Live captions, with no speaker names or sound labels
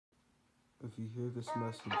If you hear this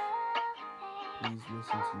message, please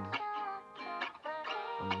listen to me.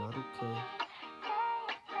 I'm not okay.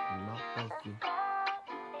 I'm not healthy.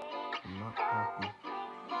 I'm not happy.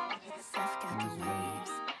 Please wait.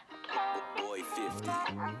 Boy 50.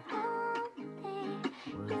 Wait for me.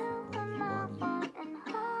 Wait for anybody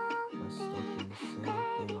that's stuck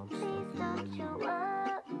in the same thing I'm stuck in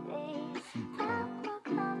right now. Seek help.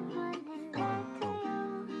 Find help.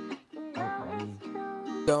 Help me.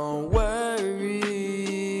 Don't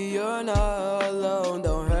worry, you're not alone.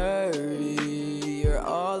 Don't hurry, you're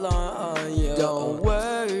all on your own. Don't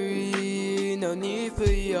worry, no need for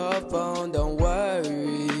your phone. Don't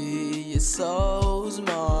worry, your soul's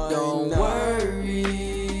mine. Don't worry,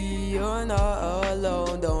 you're not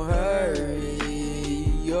alone. Don't hurry,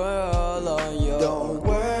 you're all on your own. Don't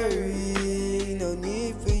worry, no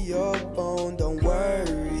need for your phone. Don't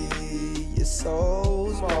worry, your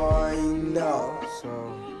soul's mine now. So,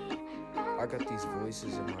 I got these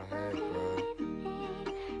voices in my head, bro.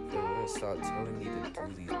 They won't stop telling me to do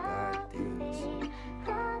these bad things. I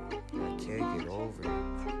can't get over it.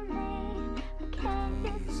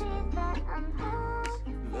 Please help me.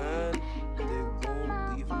 Man, they won't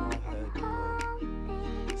leave my head, bro.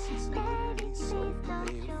 This is literally so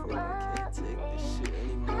painful. I can't take this shit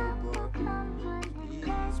anymore, bro.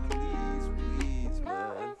 Please,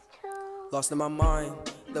 man. Lost in my mind,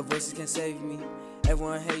 the voices can't save me.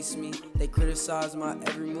 Everyone hates me, they criticize my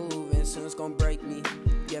every move, and soon it's gonna break me.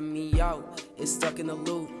 Get me out, it's stuck in the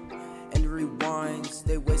loop, and it rewinds.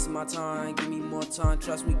 They wasting my time, give me more time.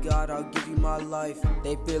 Trust me, God, I'll give you my life.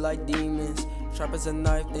 They feel like demons, sharp as a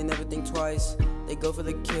knife, they never think twice. They go for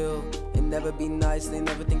the kill, and never be nice, they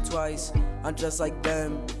never think twice. I'm just like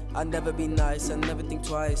them, I never be nice, I never think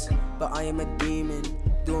twice. But I am a demon,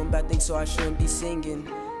 doing bad things so I shouldn't be singing.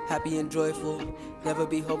 Happy and joyful, never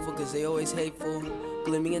be hopeful cause they always hateful.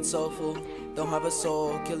 Gloomy and soulful, don't have a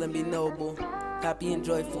soul, kill and be noble. Happy and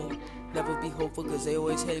joyful, never be hopeful cause they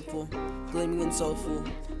always hateful. Gloomy and soulful,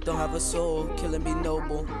 don't have a soul, kill and be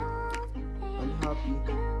noble. Unhappy.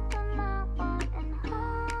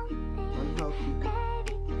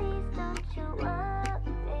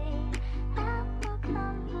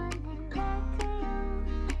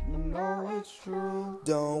 You know it's true.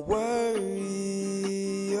 Don't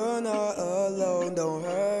worry, you're not alone, don't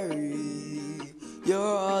hurry, you're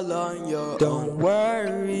all on your own. Don't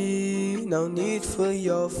worry, no need for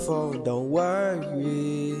your phone. Don't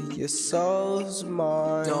worry, your soul's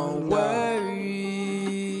mine. Don't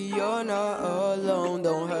worry, you're not alone,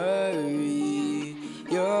 don't hurry,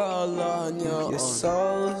 you're all on your own. Your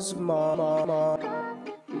soul's mine.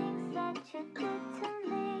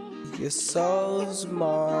 Your soul's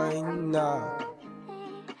mine now.